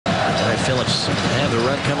Steele's. And the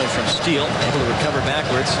run coming from Steele, able to recover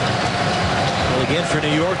backwards. Well, again, for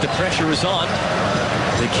New York, the pressure is on.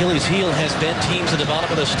 The Achilles heel has been teams at the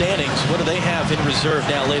bottom of the standings. What do they have in reserve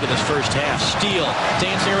now late in this first half? Steele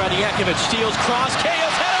dancing around Yakovic. Steele's cross.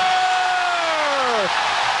 Cahill's header!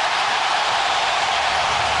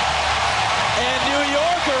 And New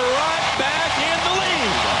York are right back in the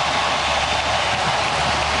lead.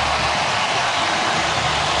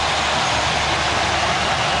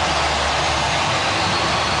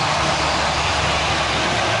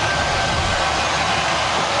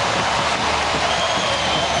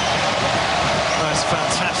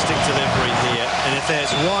 Fantastic delivery here, and if there's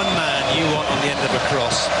one man you want on the end of a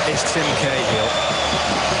cross, it's Tim Cahill.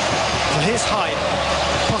 For his height,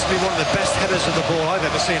 possibly one of the best headers of the ball I've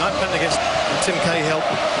ever seen. I played against Tim Cahill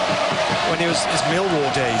when he was his Millwall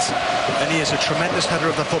days, and he is a tremendous header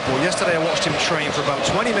of the football. Yesterday I watched him train for about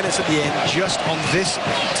 20 minutes at the end just on this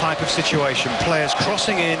type of situation, players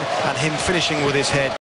crossing in and him finishing with his head.